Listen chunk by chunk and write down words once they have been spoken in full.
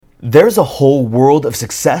There's a whole world of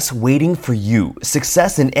success waiting for you.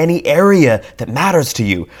 Success in any area that matters to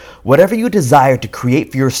you. Whatever you desire to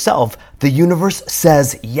create for yourself, the universe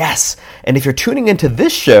says yes. And if you're tuning into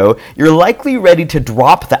this show, you're likely ready to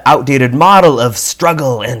drop the outdated model of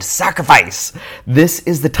struggle and sacrifice. This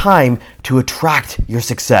is the time to attract your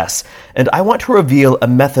success. And I want to reveal a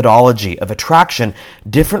methodology of attraction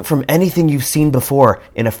different from anything you've seen before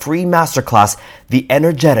in a free masterclass, The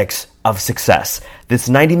Energetics of Success. This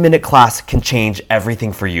 90-minute class can change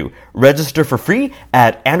everything for you. Register for free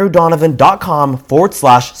at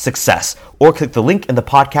andrewdonovan.com/success or click the link in the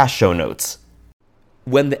podcast show notes.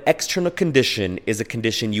 When the external condition is a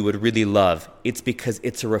condition you would really love, it's because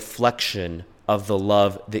it's a reflection of the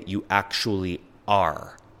love that you actually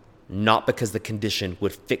are, not because the condition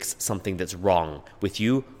would fix something that's wrong with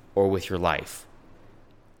you or with your life.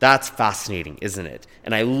 That's fascinating, isn't it?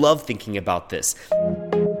 And I love thinking about this.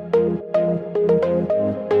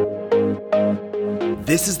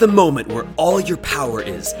 This is the moment where all your power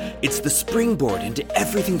is. It's the springboard into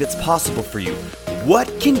everything that's possible for you.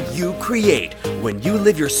 What can you create when you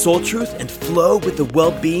live your soul truth and flow with the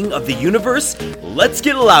well-being of the universe? Let's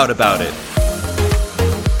get loud about it.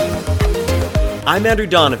 I'm Andrew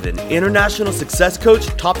Donovan, international success coach,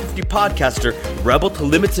 top 50 podcaster, rebel to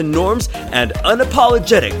limits and norms, and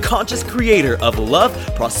unapologetic conscious creator of love,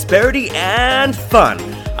 prosperity, and fun.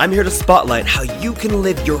 I'm here to spotlight how you can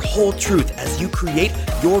live your whole truth as you create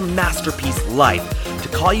your masterpiece life, to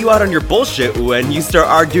call you out on your bullshit when you start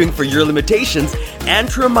arguing for your limitations, and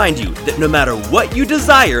to remind you that no matter what you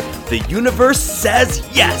desire, the universe says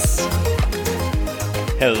yes.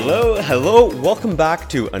 Hello, welcome back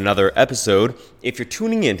to another episode. If you're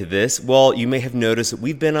tuning into this, well, you may have noticed that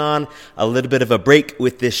we've been on a little bit of a break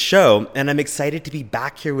with this show, and I'm excited to be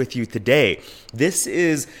back here with you today. This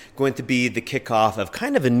is going to be the kickoff of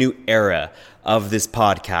kind of a new era of this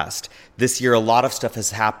podcast. This year, a lot of stuff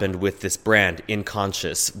has happened with this brand,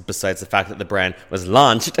 Inconscious. Besides the fact that the brand was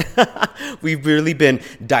launched, we've really been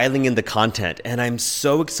dialing in the content. And I'm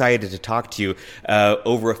so excited to talk to you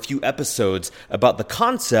over a few episodes about the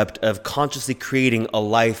concept of consciously creating a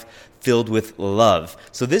life filled with love.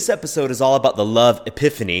 So this episode is all about the Love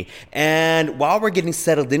Epiphany. And while we're getting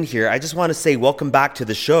settled in here, I just want to say welcome back to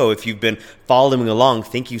the show. If you've been following along,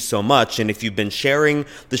 thank you so much. And if you've been sharing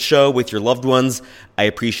the show with your loved ones, I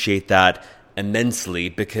appreciate that immensely,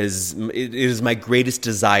 because it is my greatest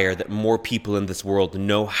desire that more people in this world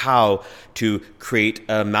know how to create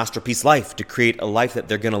a masterpiece life, to create a life that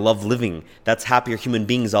they're going to love living. That's happier human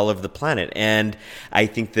beings all over the planet. And I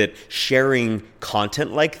think that sharing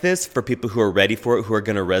content like this for people who are ready for it, who are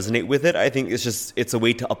going to resonate with it, I think it's a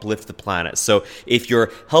way to uplift the planet. So if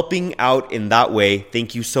you're helping out in that way,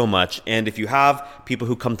 thank you so much. And if you have people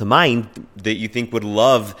who come to mind that you think would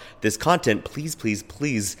love this content,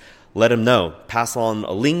 please let them know. Pass on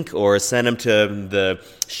a link or send them to the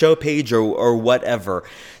show page or whatever.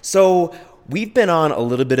 So we've been on a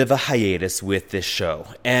little bit of a hiatus with this show.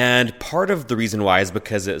 And part of the reason why is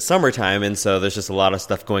because it's summertime, and so there's just a lot of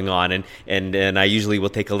stuff going on. And I usually will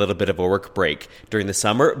take a little bit of a work break during the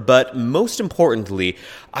summer. But most importantly,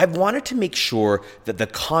 I've wanted to make sure that the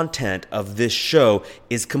content of this show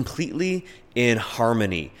is completely in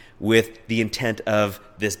harmony with the intent of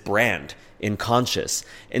this brand, Inconscious.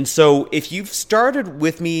 And so if you've started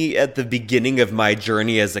with me at the beginning of my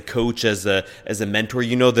journey as a coach, as a mentor,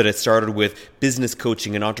 you know that it started with business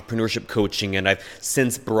coaching and entrepreneurship coaching, and I've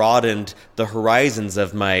since broadened the horizons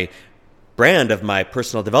of my brand, of my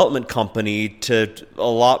personal development company, to a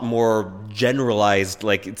lot more generalized,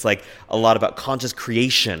 it's like a lot about conscious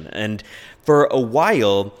creation. And for a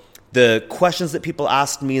while, the questions that people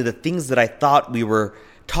asked me, the things that I thought we were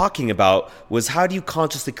talking about was, how do you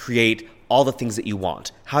consciously create all the things that you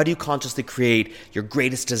want? How do you consciously create your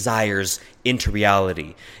greatest desires into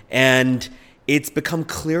reality? And it's become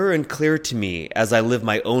clearer and clearer to me as I live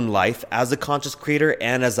my own life as a conscious creator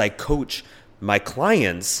and as I coach my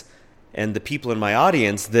clients and the people in my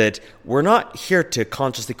audience that we're not here to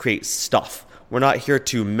consciously create stuff. We're not here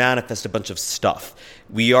to manifest a bunch of stuff.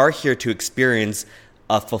 We are here to experience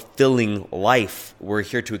a fulfilling life. We're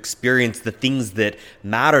here to experience the things that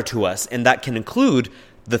matter to us, and that can include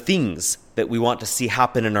the things that we want to see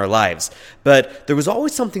happen in our lives. But there was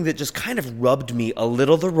always something that just kind of rubbed me a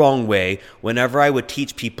little the wrong way whenever I would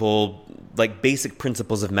teach people like basic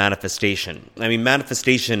principles of manifestation. I mean,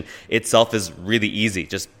 manifestation itself is really easy.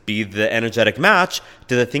 Just be the energetic match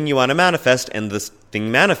to the thing you want to manifest, and this thing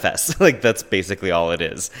manifests. That's basically all it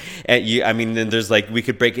is. And then there's we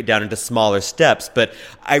could break it down into smaller steps, but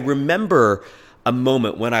I remember a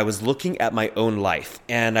moment when I was looking at my own life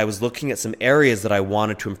and I was looking at some areas that I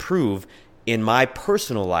wanted to improve in my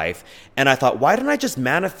personal life. And I thought, why don't I just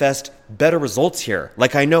manifest better results here?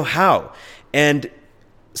 Like I know how. And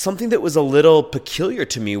something that was a little peculiar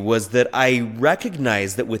to me was that I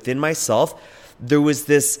recognized that within myself, there was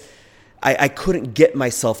this, I couldn't get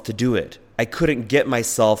myself to do it. I couldn't get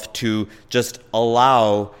myself to just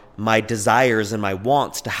allow my desires and my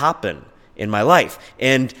wants to happen in my life.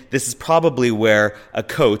 And this is probably where a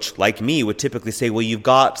coach like me would typically say, well, you've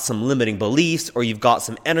got some limiting beliefs, or you've got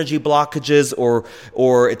some energy blockages,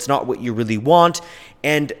 or it's not what you really want.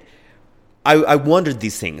 And I wondered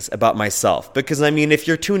these things about myself because, I mean, if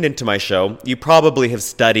you're tuned into my show, you probably have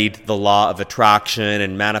studied the law of attraction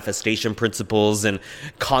and manifestation principles and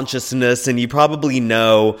consciousness, and you probably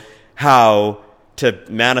know how to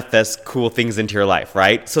manifest cool things into your life,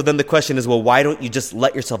 right? So then the question is, well, why don't you just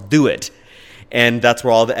let yourself do it? And that's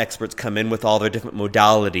where all the experts come in with all their different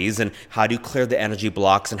modalities, and how do you clear the energy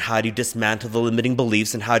blocks, and how do you dismantle the limiting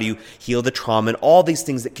beliefs, and how do you heal the trauma, and all these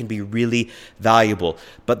things that can be really valuable.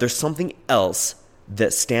 But there's something else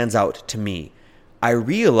that stands out to me. I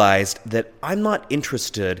realized that I'm not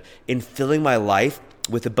interested in filling my life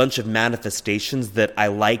with a bunch of manifestations that I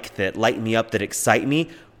like, that light me up, that excite me,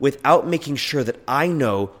 without making sure that I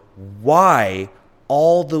know why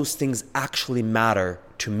all those things actually matter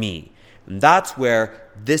to me. And that's where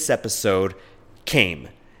this episode came.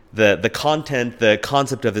 The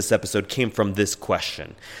concept of this episode came from this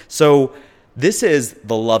question. So this is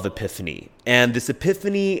the Love Epiphany. And this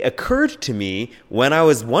epiphany occurred to me when I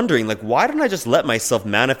was wondering, like, why don't I just let myself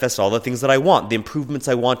manifest all the things that I want, the improvements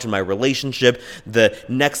I want in my relationship, the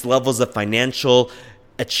next levels of financial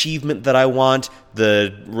achievement that I want,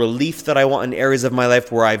 the relief that I want in areas of my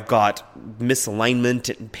life where I've got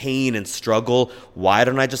misalignment and pain and struggle. Why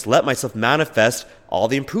don't I just let myself manifest all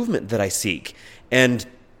the improvement that I seek? And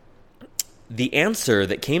the answer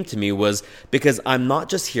that came to me was because I'm not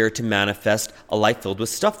just here to manifest a life filled with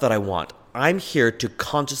stuff that I want. I'm here to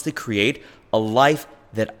consciously create a life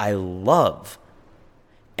that I love.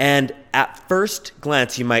 And at first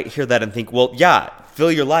glance, you might hear that and think, well, yeah,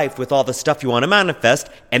 fill your life with all the stuff you want to manifest,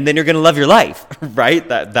 and then you're going to love your life, right?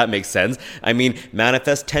 That makes sense. I mean,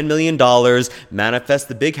 manifest $10 million, manifest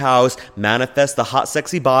the big house, manifest the hot,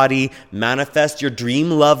 sexy body, manifest your dream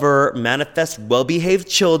lover, manifest well-behaved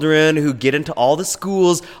children who get into all the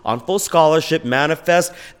schools on full scholarship,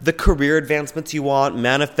 manifest the career advancements you want,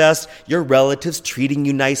 manifest your relatives treating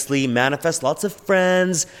you nicely, manifest lots of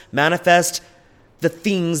friends, manifest the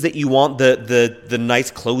things that you want, the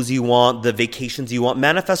nice clothes you want, the vacations you want,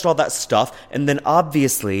 manifest all that stuff, and then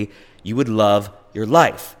obviously you would love your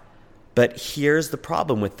life. But here's the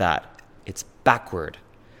problem with that. It's backward.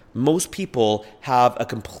 Most people have a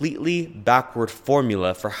completely backward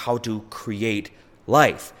formula for how to create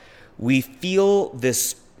life. We feel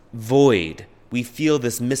this void. We feel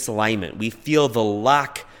this misalignment. We feel the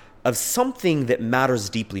lack of something that matters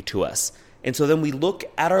deeply to us. And so then we look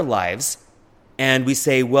at our lives and we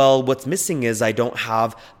say, well, what's missing is I don't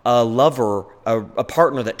have a lover, a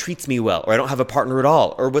partner that treats me well, or I don't have a partner at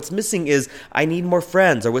all. Or what's missing is I need more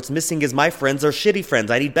friends, or what's missing is my friends are shitty friends.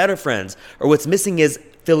 I need better friends. Or what's missing is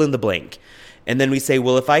fill in the blank. And then we say,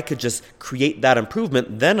 well, if I could just create that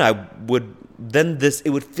improvement, then it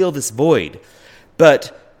would fill this void.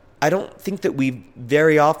 But I don't think that we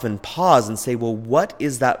very often pause and say, well, what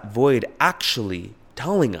is that void actually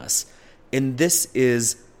telling us? And this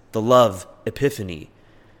is the Love Epiphany.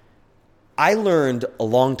 I learned a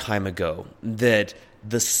long time ago that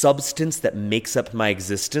the substance that makes up my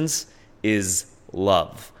existence is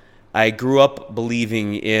love. I grew up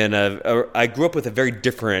believing I grew up with a very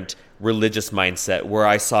different religious mindset where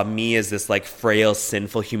I saw me as this like frail,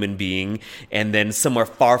 sinful human being, and then somewhere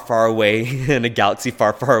far, far away in a galaxy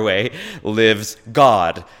far, far away lives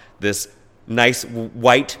God, this nice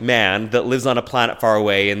white man that lives on a planet far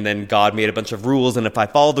away, and then God made a bunch of rules, and if I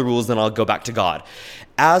follow the rules, then I'll go back to God.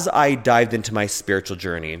 As I dived into my spiritual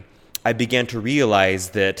journey, I began to realize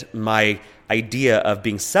that my idea of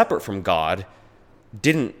being separate from God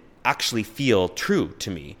didn't actually feel true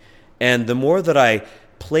to me. And the more that I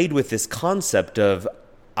played with this concept of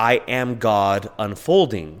I am God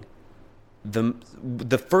unfolding,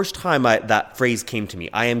 the first time that phrase came to me,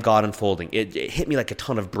 I am God unfolding, it hit me like a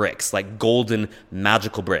ton of bricks, like golden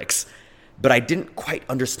magical bricks. But I didn't quite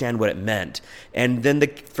understand what it meant. And then the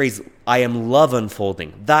phrase, I am love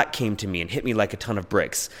unfolding, that came to me and hit me like a ton of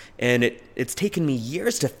bricks. And it's taken me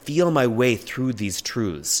years to feel my way through these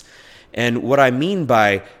truths. And what I mean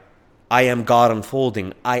by I am God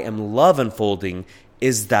unfolding, I am love unfolding,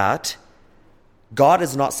 is that God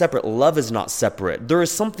is not separate. Love is not separate. There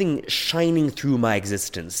is something shining through my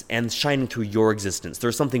existence and shining through your existence.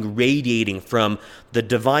 There's something radiating from the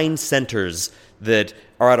divine centers that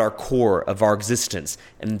are at our core of our existence.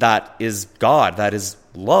 And that is God. That is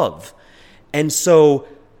love. And so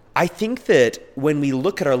I think that when we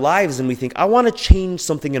look at our lives and we think, I want to change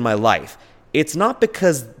something in my life, it's not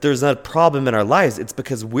because there's a problem in our lives. It's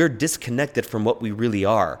because we're disconnected from what we really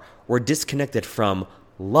are. We're disconnected from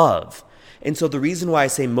love. And so the reason why I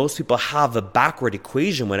say most people have a backward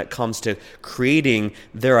equation when it comes to creating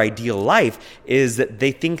their ideal life is that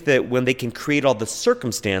they think that when they can create all the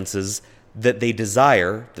circumstances that they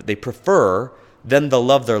desire, that they prefer, then they'll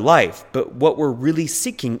love their life. But what we're really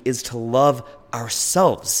seeking is to love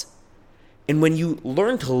ourselves. And when you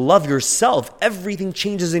learn to love yourself, everything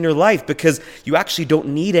changes in your life because you actually don't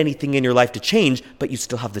need anything in your life to change, but you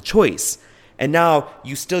still have the choice. And now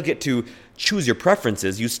you still get to choose your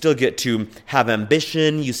preferences. You still get to have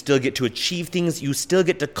ambition. You still get to achieve things. You still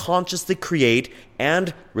get to consciously create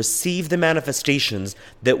and receive the manifestations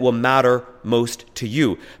that will matter most to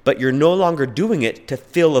you. But you're no longer doing it to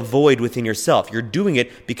fill a void within yourself. You're doing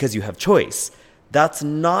it because you have choice. That's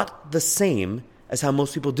not the same as how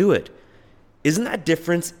most people do it. Isn't that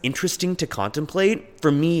difference interesting to contemplate?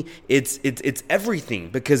 For me, it's everything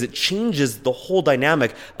because it changes the whole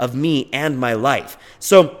dynamic of me and my life.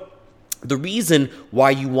 So the reason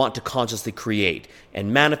why you want to consciously create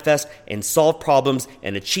and manifest and solve problems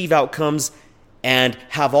and achieve outcomes and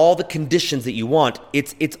have all the conditions that you want,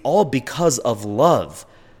 it's all because of love.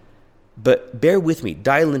 But bear with me,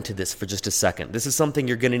 dial into this for just a second. This is something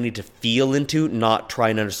you're going to need to feel into, not try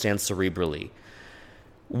and understand cerebrally.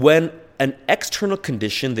 When an external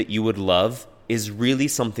condition that you would love is really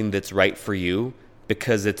something that's right for you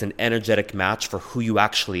because it's an energetic match for who you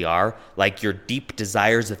actually are, like your deep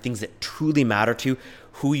desires, the things that truly matter to you,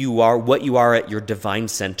 who you are, what you are at your divine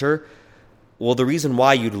center, well, the reason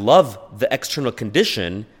why you'd love the external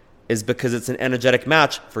condition is because it's an energetic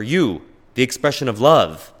match for you, the expression of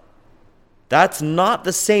love. That's not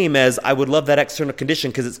the same as I would love that external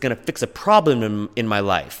condition because it's going to fix a problem in my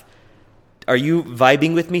life. Are you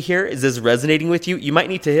vibing with me here? Is this resonating with you? You might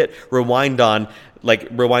need to hit rewind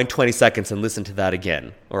 20 seconds and listen to that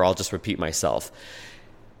again, or I'll just repeat myself.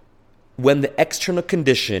 When the external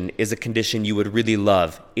condition is a condition you would really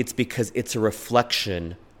love, it's because it's a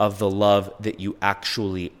reflection of the love that you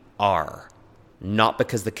actually are, not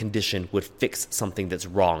because the condition would fix something that's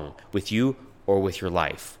wrong with you or with your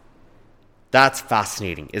life. That's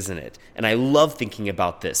fascinating, isn't it? And I love thinking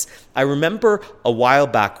about this. I remember a while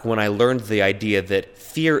back when I learned the idea that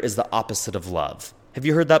fear is the opposite of love. Have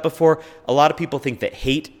you heard that before? A lot of people think that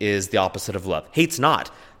hate is the opposite of love. Hate's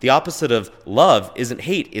not. The opposite of love isn't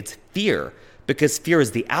hate, it's fear, because fear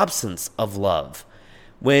is the absence of love.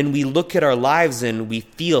 When we look at our lives and we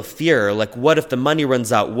feel fear, like what if the money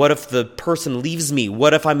runs out? What if the person leaves me?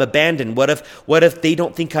 What if I'm abandoned? What if they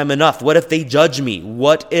don't think I'm enough? What if they judge me?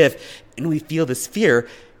 What if? And we feel this fear,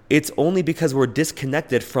 it's only because we're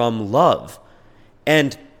disconnected from love.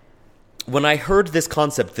 And when I heard this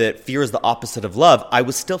concept that fear is the opposite of love, I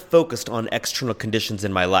was still focused on external conditions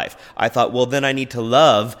in my life. I thought, well, then I need to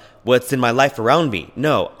love what's in my life around me.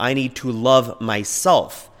 No, I need to love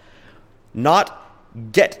myself. Not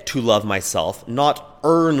get to love myself, not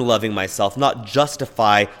earn loving myself, not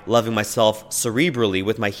justify loving myself cerebrally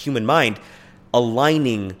with my human mind,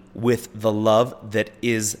 aligning with the love that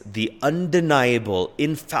is the undeniable,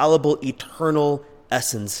 infallible, eternal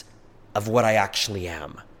essence of what I actually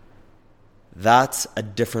am. That's a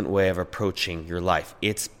different way of approaching your life.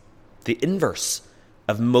 It's the inverse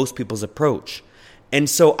of most people's approach. And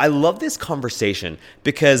so I love this conversation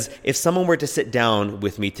because if someone were to sit down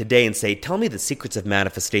with me today and say, tell me the secrets of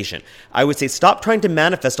manifestation, I would say, stop trying to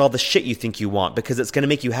manifest all the shit you think you want because it's going to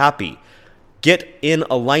make you happy. Get in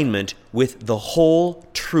alignment with the whole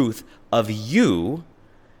truth of you.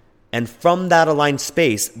 And from that aligned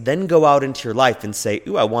space, then go out into your life and say,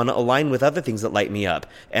 ooh, I want to align with other things that light me up.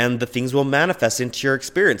 And the things will manifest into your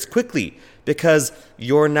experience quickly because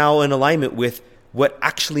you're now in alignment with what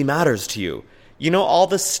actually matters to you. You know, all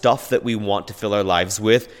the stuff that we want to fill our lives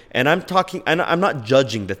with, and I'm not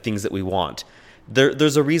judging the things that we want.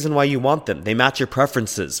 There's a reason why you want them. They match your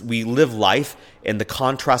preferences. We live life, and the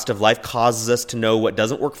contrast of life causes us to know what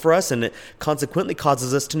doesn't work for us, and it consequently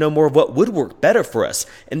causes us to know more of what would work better for us.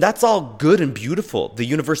 And that's all good and beautiful. The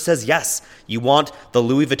universe says yes. You want the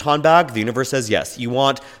Louis Vuitton bag? The universe says yes. You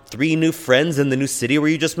want 3 new friends in the new city where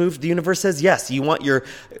you just moved? The universe says yes. You want your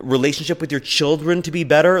relationship with your children to be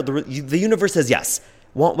better? The universe says yes.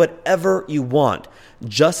 Want whatever you want.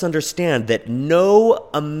 Just understand that no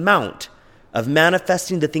amount of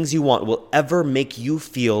manifesting the things you want will ever make you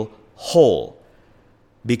feel whole,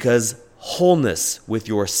 because wholeness with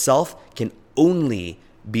yourself can only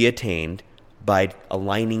be attained by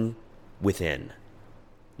aligning within,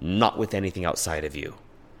 not with anything outside of you.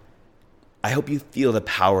 I hope you feel the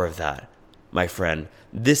power of that, my friend.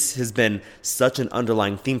 This has been such an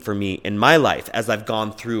underlying theme for me in my life as I've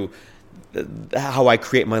gone through how I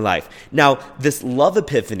create my life. Now, this Love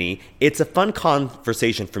Epiphany, it's a fun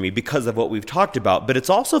conversation for me because of what we've talked about, but it's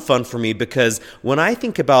also fun for me because when I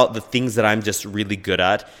think about the things that I'm just really good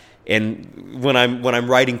at, and when I'm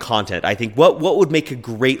writing content, I think what would make a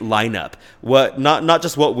great lineup? What not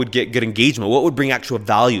just what would get good engagement, what would bring actual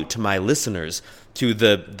value to my listeners, to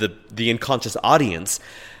the unconscious audience?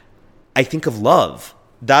 I think of love.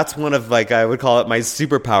 That's one of, like, I would call it my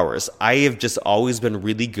superpowers. I have just always been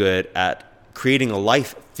really good at creating a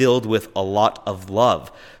life filled with a lot of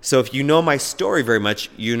love. So if you know my story very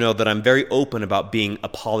much, you know that I'm very open about being a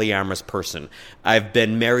polyamorous person. I've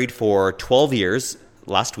been married for 12 years,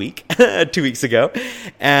 last week, 2 weeks ago,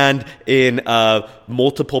 and in a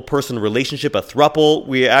multiple person relationship, a throuple.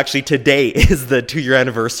 We actually, today is the 2-year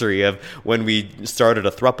anniversary of when we started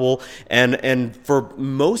a throuple, and for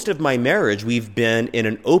most of my marriage, we've been in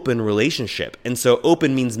an open relationship. And so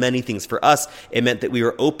open means many things. For us, it meant that we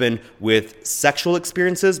were open with sexual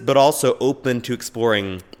experiences, but also open to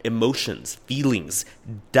exploring emotions, feelings,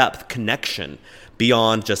 depth, connection,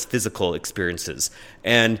 beyond just physical experiences.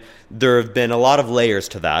 And there have been a lot of layers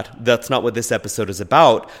to that. That's not what this episode is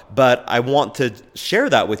about, but I want to share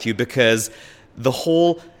that with you because the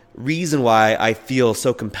whole reason why I feel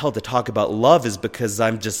so compelled to talk about love is because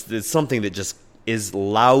it's something that just is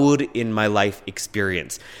loud in my life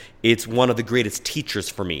experience. It's one of the greatest teachers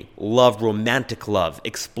for me. Love, romantic love,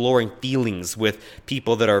 exploring feelings with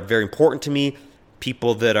people that are very important to me,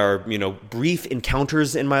 people that are, brief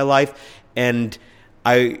encounters in my life. And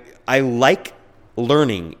I like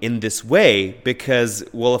learning in this way because,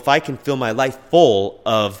 well, if I can fill my life full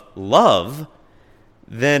of love,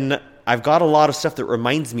 then I've got a lot of stuff that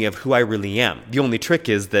reminds me of who I really am. The only trick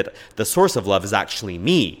is that the source of love is actually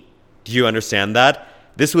me. Do you understand that?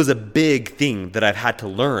 This was a big thing that I've had to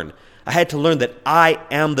learn. I had to learn that I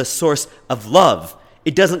am the source of love.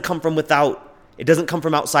 It doesn't come from without. It doesn't come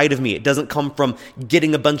from outside of me. It doesn't come from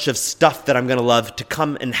getting a bunch of stuff that I'm going to love to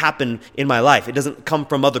come and happen in my life. It doesn't come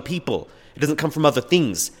from other people. It doesn't come from other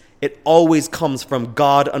things. It always comes from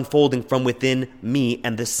God unfolding from within me,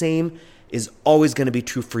 and the same is always going to be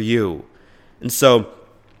true for you. And so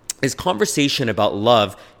this conversation about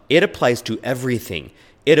love, it applies to everything.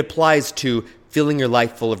 It applies to filling your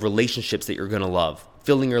life full of relationships that you're going to love,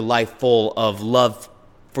 filling your life full of love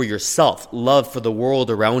for yourself, love for the world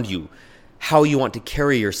around you, how you want to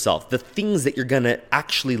carry yourself, the things that you're going to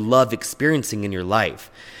actually love experiencing in your life.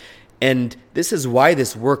 And this is why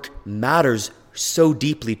this work matters so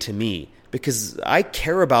deeply to me, because I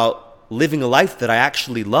care about living a life that I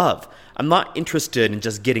actually love. I'm not interested in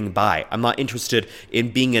just getting by. I'm not interested in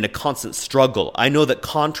being in a constant struggle. I know that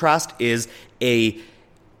contrast is an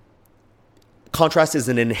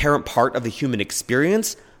inherent part of the human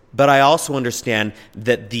experience, but I also understand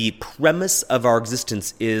that the premise of our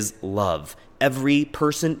existence is love. Every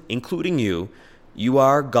person, including you, you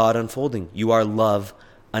are God unfolding. You are love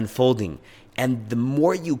unfolding. And the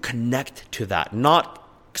more you connect to that, not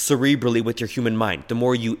cerebrally with your human mind, the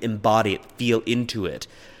more you embody it, feel into it,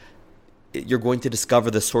 you're going to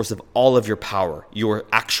discover the source of all of your power, your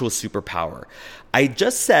actual superpower. I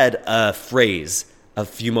just said a phrase a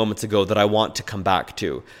few moments ago that I want to come back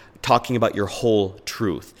to, talking about your whole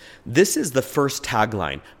truth. This is the first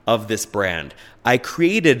tagline of this brand. I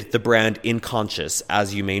created the brand In Conscious,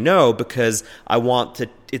 as you may know, because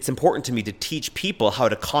it's important to me to teach people how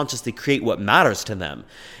to consciously create what matters to them.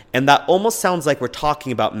 And that almost sounds like we're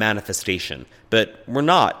talking about manifestation, but we're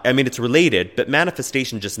not. I mean, it's related, but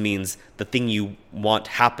manifestation just means the thing you want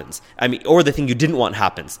happens. Or the thing you didn't want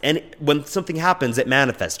happens. And when something happens, it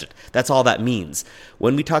manifested. That's all that means.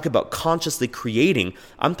 When we talk about consciously creating,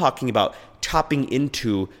 I'm talking about tapping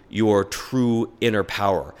into your true inner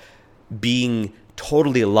power, being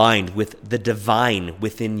totally aligned with the divine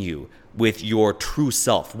within you, with your true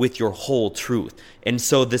self, with your whole truth. And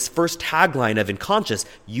so this first tagline of In Conscious,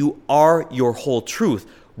 you are your whole truth.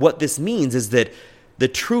 What this means is that the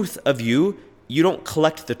truth of you don't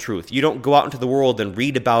collect the truth. You don't go out into the world and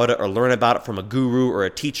read about it or learn about it from a guru or a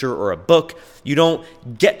teacher or a book. You don't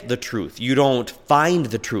get the truth. You don't find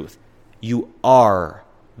the truth. You are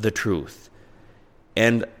the truth.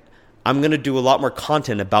 And I'm going to do a lot more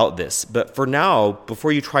content about this, but for now,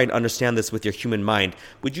 before you try and understand this with your human mind,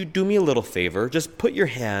 would you do me a little favor? Just put your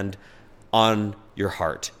hand on your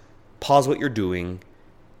heart. pause what you're doing.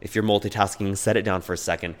 If you're multitasking, set it down for a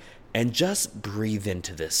second and just breathe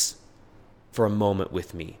into this for a moment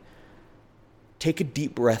with me. Take a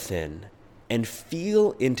deep breath in and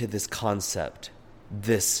feel into this concept,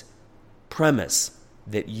 this premise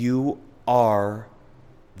that you are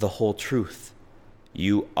the whole truth.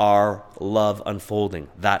 You are love unfolding.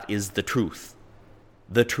 That is the truth.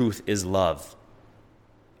 The truth is love.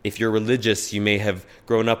 If you're religious, you may have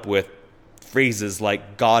grown up with phrases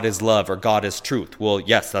like God is love or God is truth. Well,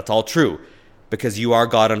 yes, that's all true because you are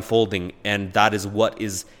God unfolding, and that is what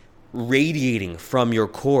is radiating from your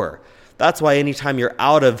core. That's why anytime you're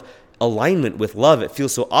out of alignment with love, it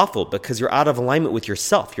feels so awful because you're out of alignment with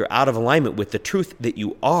yourself. You're out of alignment with the truth that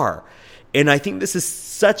you are. And I think this is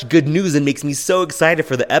such good news and makes me so excited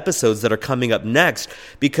for the episodes that are coming up next,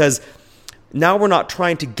 because now we're not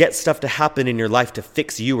trying to get stuff to happen in your life to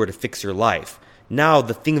fix you or to fix your life. Now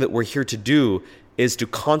the thing that we're here to do is to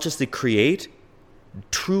consciously create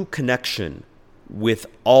true connection with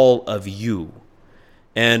all of you.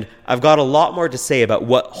 And I've got a lot more to say about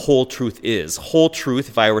what whole truth is. Whole truth,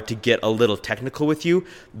 if I were to get a little technical with you,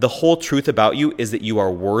 the whole truth about you is that you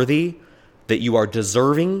are worthy, that you are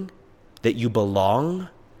deserving, that you belong,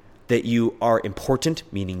 that you are important,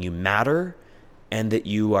 meaning you matter, and that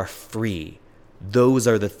you are free. Those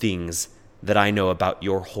are the things that I know about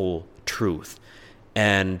your whole truth.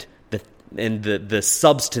 And the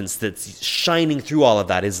substance that's shining through all of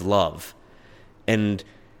that is love. And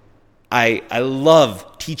I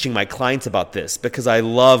love teaching my clients about this because I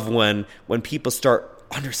love when people start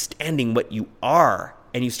understanding what you are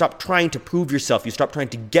and you stop trying to prove yourself. You stop trying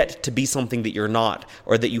to get to be something that you're not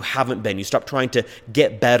or that you haven't been. You stop trying to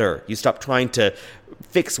get better. You stop trying to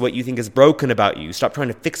fix what you think is broken about you. You stop trying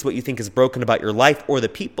to fix what you think is broken about your life or the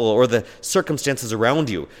people or the circumstances around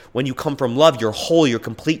you. When you come from love, you're whole, you're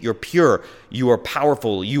complete, you're pure, you are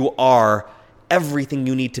powerful, you are everything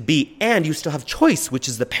you need to be, and you still have choice, which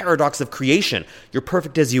is the paradox of creation. You're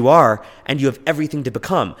perfect as you are, and you have everything to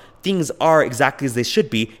become. Things are exactly as they should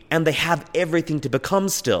be, and they have everything to become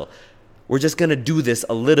still. We're just going to do this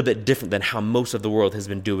a little bit different than how most of the world has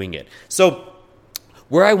been doing it. So,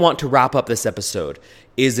 where I want to wrap up this episode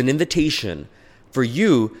is an invitation for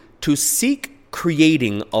you to seek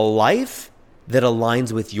creating a life that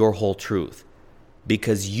aligns with your whole truth,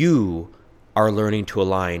 because you are learning to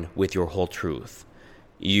align with your whole truth.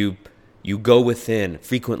 You go within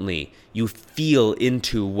frequently. You feel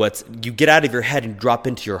into you get out of your head and drop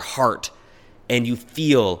into your heart, and you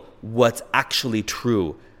feel what's actually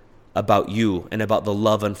true about you and about the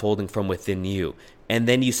love unfolding from within you. And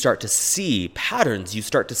then you start to see patterns. You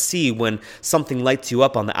start to see when something lights you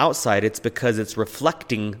up on the outside, it's because it's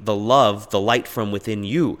reflecting the love, the light from within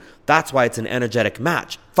you. That's why it's an energetic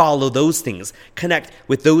match. Follow those things. Connect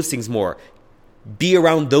with those things more. Be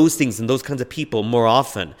around those things and those kinds of people more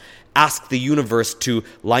often. Ask the universe to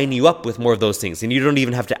line you up with more of those things. And you don't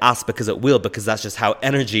even have to ask because it will, because that's just how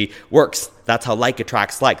energy works. That's how like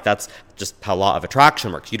attracts like. That's just how law of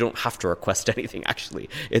attraction works. You don't have to request anything, actually.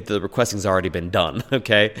 The requesting's already been done,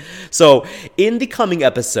 okay? So in the coming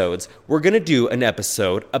episodes, we're going to do an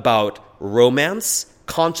episode about romance,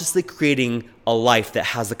 consciously creating a life that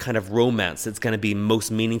has the kind of romance that's going to be most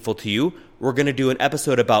meaningful to you. We're going to do an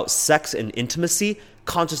episode about sex and intimacy,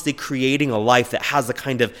 consciously creating a life that has the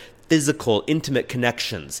kind of physical, intimate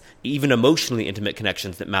connections, even emotionally intimate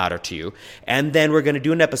connections that matter to you. And then we're going to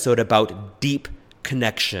do an episode about deep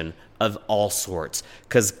connection of all sorts,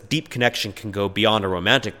 because deep connection can go beyond a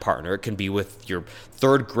romantic partner. It can be with your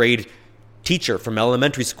third grade teacher from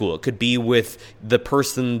elementary school. It could be with the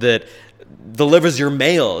person that delivers your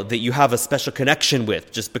mail that you have a special connection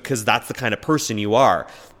with just because that's the kind of person you are.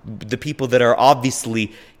 The people that are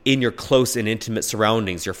obviously in your close and intimate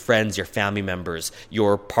surroundings, your friends, your family members,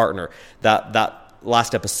 your partner. That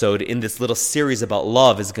last episode in this little series about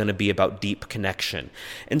love is going to be about deep connection.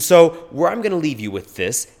 And so where I'm going to leave you with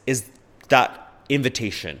this is that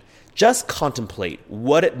invitation. Just contemplate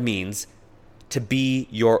what it means to be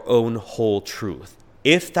your own whole truth.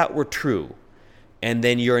 If that were true, and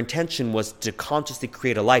then your intention was to consciously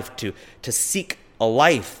create a life, to seek a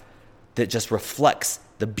life that just reflects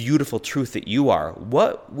the beautiful truth that you are,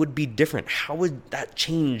 what would be different? How would that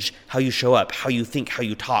change how you show up, how you think, how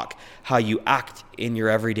you talk, how you act in your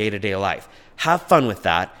everyday to-day life? Have fun with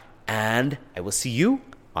that, and I will see you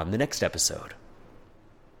on the next episode.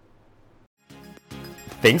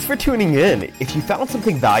 Thanks for tuning in. If you found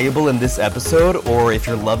something valuable in this episode, or if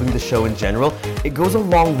you're loving the show in general, it goes a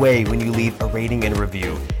long way when you leave a rating and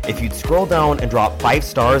review. If you'd scroll down and drop 5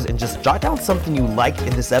 stars and just jot down something you liked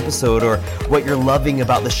in this episode or what you're loving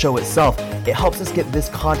about the show itself, it helps us get this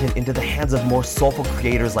content into the hands of more soulful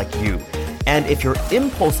creators like you. And if your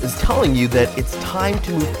impulse is telling you that it's time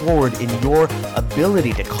to move forward in your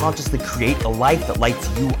ability to consciously create a life that lights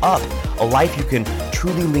you up, a life you can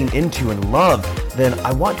truly lean into and love, then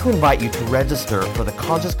I want to invite you to register for the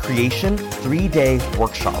Conscious Creation 3-day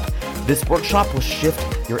workshop. This workshop will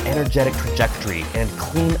shift your energetic trajectory and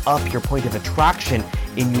clean up your point of attraction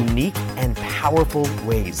in unique and powerful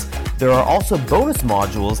ways. There are also bonus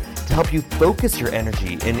modules to help you focus your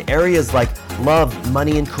energy in areas like love,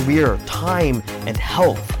 money and career, time, and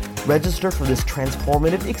health. Register for this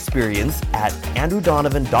transformative experience at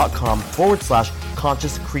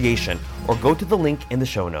andrewdonovan.com/conscious creation or go to the link in the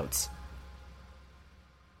show notes.